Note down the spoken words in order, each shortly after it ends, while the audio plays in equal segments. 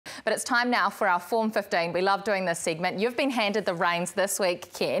But it's time now for our Form 15. We love doing this segment. You've been handed the reins this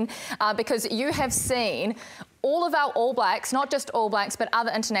week, Ken, because you have seen all of our All Blacks, not just All Blacks, but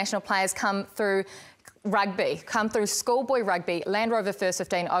other international players come through rugby, come through schoolboy rugby, Land Rover First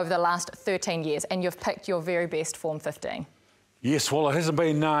 15 over the last 13 years, and you've picked your very best Form 15. Yes, well, it hasn't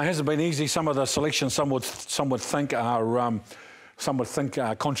been easy. Some of the selections, some would think are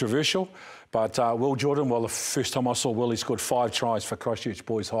controversial. But Will Jordan, well, the first time I saw Will, he scored 5 tries for Christchurch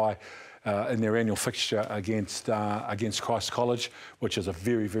Boys High in their annual fixture against Christ College, which is a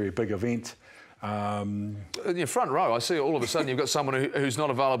very, very big event. In your front row, I see all of a sudden you've got someone who's not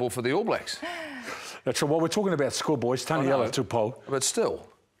available for the All Blacks. That's right. Well, we're talking about schoolboys. Taniela Tupou. But still,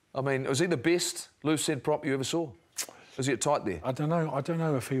 I mean, was he the best loose end prop you ever saw? Was he tight there? I don't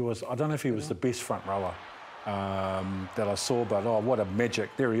know if he was. I don't know if he was the best front rower that I saw. But oh, what a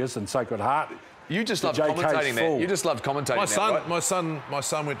magic! There he is in Sacred Heart. You just loved commentating that. You just loved commentating that. My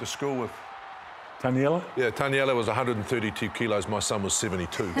son went to school with Taniela? Yeah, Taniela was 132 kilos. My son was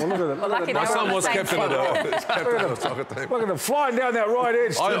 72. Well, look at my son was captain of the soccer team. Look at him flying down that right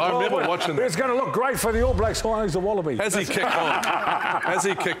edge. I remember watching that. It's going to look great for the All Blacks. Oh, he's a wallaby. Has he kicked on? Has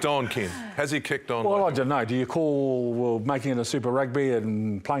he kicked on, Ken? Has he kicked on? Well, I don't know. Do you call making it a Super Rugby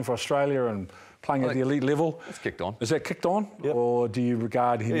and playing for Australia and playing at the elite level? It's kicked on. Is that kicked on? Yep. Or do you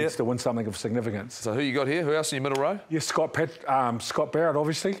regard he needs to win something of significance? So who you got here? Who else in your middle row? Yes, Scott Barrett,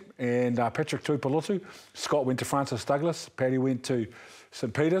 obviously, and Patrick Tuipulotu. Scott went to Francis Douglas. Paddy went to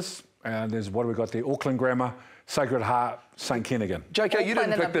St Peter's. And there's, what have we got there? Auckland Grammar, Sacred Heart, St Kennigan. JK, you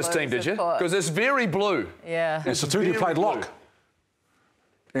didn't pick this team, did you? Because it's very blue. Yeah. And Satutu played lock.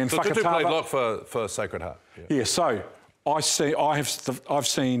 And Satutu played lock for Sacred Heart. Yeah, so I've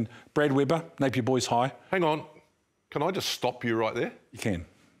seen Brad Weber, Napier Boys High. Hang on, can I just stop you right there? You can.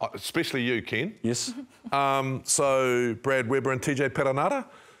 Especially you, Ken. Yes. So Brad Weber and TJ Perenara.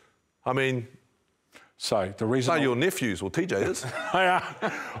 I mean, so the reason your nephews, well, TJ is.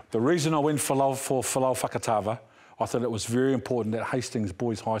 The reason I went for Folau Whakatawa, I thought it was very important that Hastings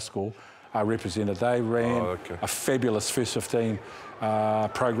Boys High School are represented. They ran a fabulous First 15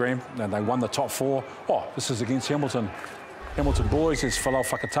 program, and they won the top 4. Oh, this is against Hamilton. Hamilton Boys is Folau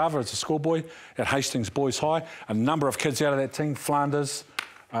Whakatawa, it's a schoolboy at Hastings Boys High. A number of kids out of that team. Flanders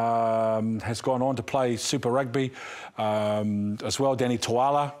has gone on to play Super Rugby as well. Danny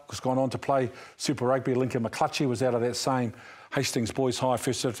Toala has gone on to play Super Rugby. Lincoln McClutchy was out of that same Hastings Boys High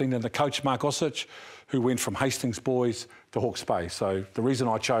First 15. And the coach, Mark Osich, who went from Hastings Boys to Hawke's Bay. So the reason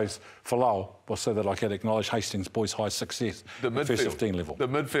I chose Folau was so that I could acknowledge Hastings Boys High success at First 15 level. The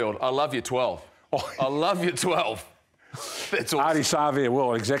midfield. I love your 12. Oh. I love your 12. That's awesome. Artie Savia,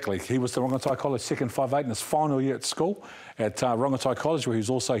 well, exactly. He was the Rongotai College second 5'8" in his final year at school at Rongotai College, where he was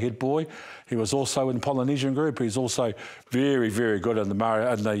also head boy. He was also in the Polynesian group. He's also very, very good in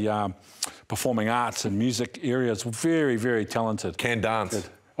the performing arts and music areas. Very, very talented. Can dance. Good.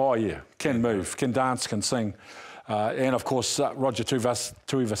 Oh, yeah. Can move, can dance, can sing. And, of course, Roger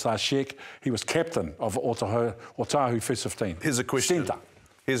Tuivasa-Sheck, he was captain of Otahu First 15. Here's a question. Centre.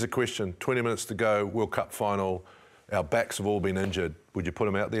 Here's a question. 20 minutes to go, World Cup final. Our backs have all been injured. Would you put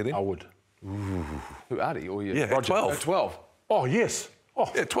him out there then? I would. Ooh. Who, Artie? Or you? Yeah, Roger. 12. At 12. Oh, yes.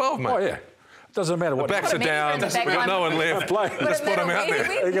 Oh. Yeah, 12, mate. Oh, yeah. Doesn't matter what. The backs are down. We've got no one left. Just put him out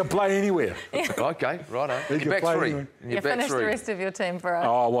there. He can play anywhere. OK, righto. Your back three. You finish the rest of your team for us.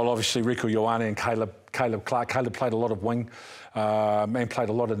 Oh, well, obviously, Riku Ioane and Caleb Clark. Caleb played a lot of wing and played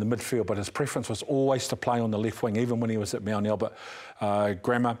a lot in the midfield, but his preference was always to play on the left wing, even when he was at Mount Albert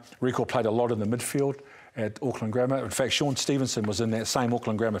Grammar. Riku played a lot in the midfield at Auckland Grammar. In fact, Sean Stevenson was in that same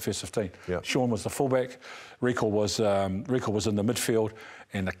Auckland Grammar First 15. Yep. Sean was the fullback, Rico was in the midfield,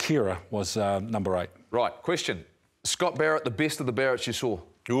 and Akira was number 8. Right, question. Scott Barrett, the best of the Barretts you saw?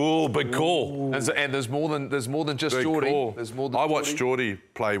 Oh, big call. And there's more than just Geordie. There's more than I watched Geordie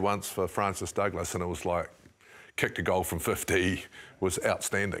play once for Francis Douglas, and it was like, kicked a goal from 50, was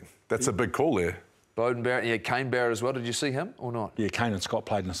outstanding. That's a big call there. Bowden Barrett, yeah, Kane Barrett as well. Did you see him or not? Yeah, Kane and Scott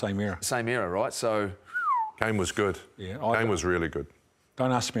played in the same era. Same era, right? So Kane was good. Yeah, Kane was really good.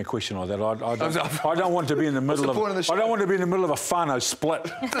 Don't ask me a question like that. I don't want to be in the middle of. I don't want to be in the middle of a whānau split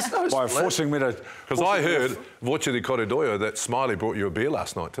by forcing me to. Because I heard Voce de Corredoio that Smiley brought you a beer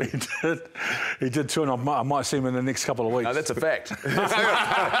last night too. He did too, and I might see him in the next couple of weeks. No, that's a fact.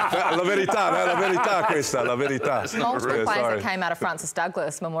 La verità, questa, la verità. Multiple players that came out of Francis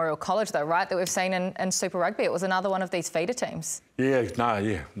Douglas Memorial College, though, right? That we've seen in Super Rugby. It was another one of these feeder teams. Yeah, no,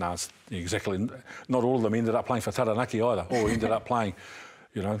 exactly. Not all of them ended up playing for Taranaki either. Or ended up playing.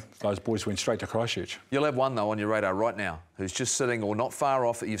 You know, those boys went straight to Christchurch. You'll have one, though, on your radar right now who's just sitting or not far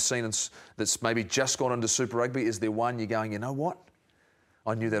off that you've seen that's maybe just gone into Super Rugby. Is there one you're going, you know what?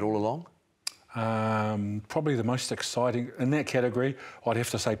 I knew that all along. Probably the most exciting in that category, I'd have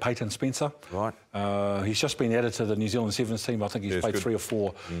to say Peyton Spencer. Right. He's just been added to the New Zealand Sevens team. I think he's played 3 or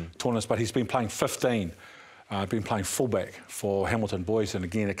 4 tournaments, but he's been playing 15. Been playing fullback for Hamilton Boys, and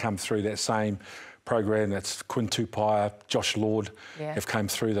again, it come through that same program. That's Quinn Tupaia, Josh Lord have come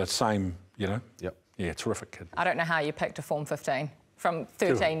through the same, you know. Yep. Yeah, terrific kid. I don't know how you picked a Form 15 from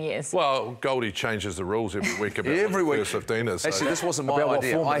 13 years. Well, Goldie changes the rules every week about every week. First 15 is. Actually, this wasn't my About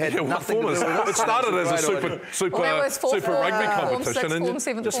idea. I had nothing to do with it. It started as a super rugby competition,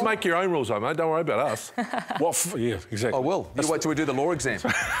 and just make your own rules, mate. Don't worry about us. Yeah, exactly. I will. You wait till we do the law exam.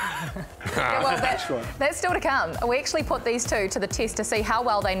 Yeah, well, that's still to come. We actually put these two to the test to see how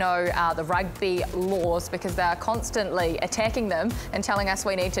well they know the rugby laws, because they're constantly attacking them and telling us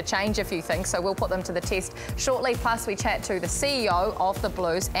we need to change a few things. So we'll put them to the test shortly. Plus, we chat to the CEO of the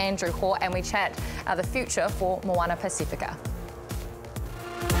Blues, Andrew Hoare, and we chat the future for Moana Pacifica.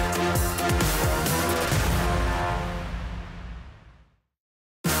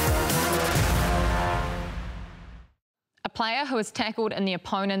 A player who is tackled in the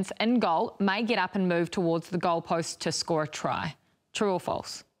opponent's in goal may get up and move towards the goalpost to score a try. True or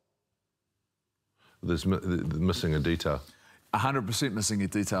false? There's missing a detail. 100% missing a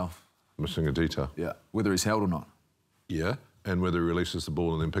detail. Missing a detail. Yeah, whether he's held or not. Yeah, and whether he releases the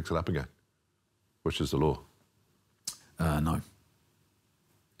ball and then picks it up again, which is the law. No.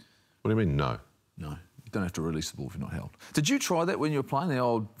 What do you mean, no? No, you don't have to release the ball if you're not held. Did you try that when you were playing, the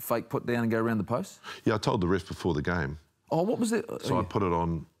old fake put down and go around the post? Yeah, I told the ref before the game. Oh, what was it? So I put it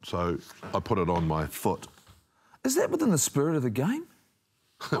on. So I put it on my foot. Is that within the spirit of the game?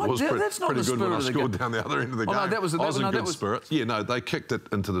 It was that's not pretty the good when I spirit of the scored game. down the other end of the game. No, that was I was in good spirits. Yeah, no, they kicked it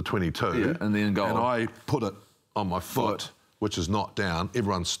into the 22. Yeah, and then goal. And I put it on my foot, which is not down.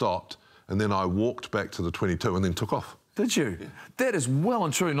 Everyone stopped, and then I walked back to the 22 and then took off. Did you? Yeah. That is well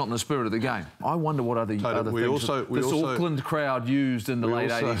and truly not in the spirit of the game. I wonder what other things this Auckland crowd used in the late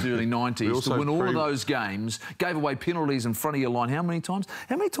 80s, early 90s to win all of those games, gave away penalties in front of your line. How many times?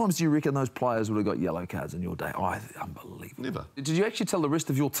 How many times do you reckon those players would have got yellow cards in your day? Oh, unbelievable. Never. Did you actually tell the rest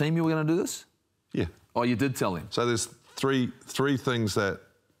of your team you were going to do this? Yeah. Oh, you did tell him? So there's three things that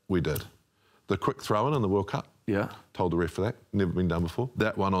we did. The quick throw-in in the World Cup. Yeah. Told the ref for that. Never been done before.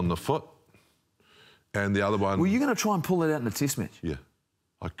 That one on the foot. And the other one... Were you going to try and pull that out in a test match? Yeah.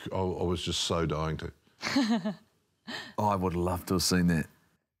 I was just so dying to. Oh, I would love to have seen that.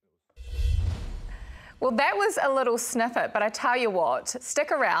 Well, that was a little snippet, but I tell you what,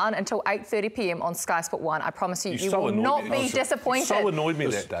 stick around until 8:30 p.m. on Sky Sport 1. I promise you, you will not be disappointed. You so annoyed me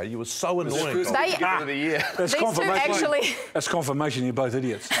that day. You were so annoying. That's confirmation. That's confirmation you're both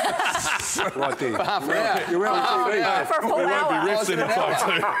idiots. Right there. For half an hour. You're on TV. For a full hour. Is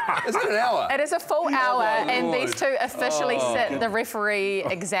it an hour? It is a full hour, and these two officially sit the referee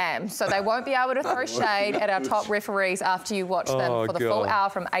exam. So they won't be able to throw shade at our top referees after you watch them for the full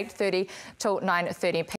hour from 8:30 till 9:30 p.m.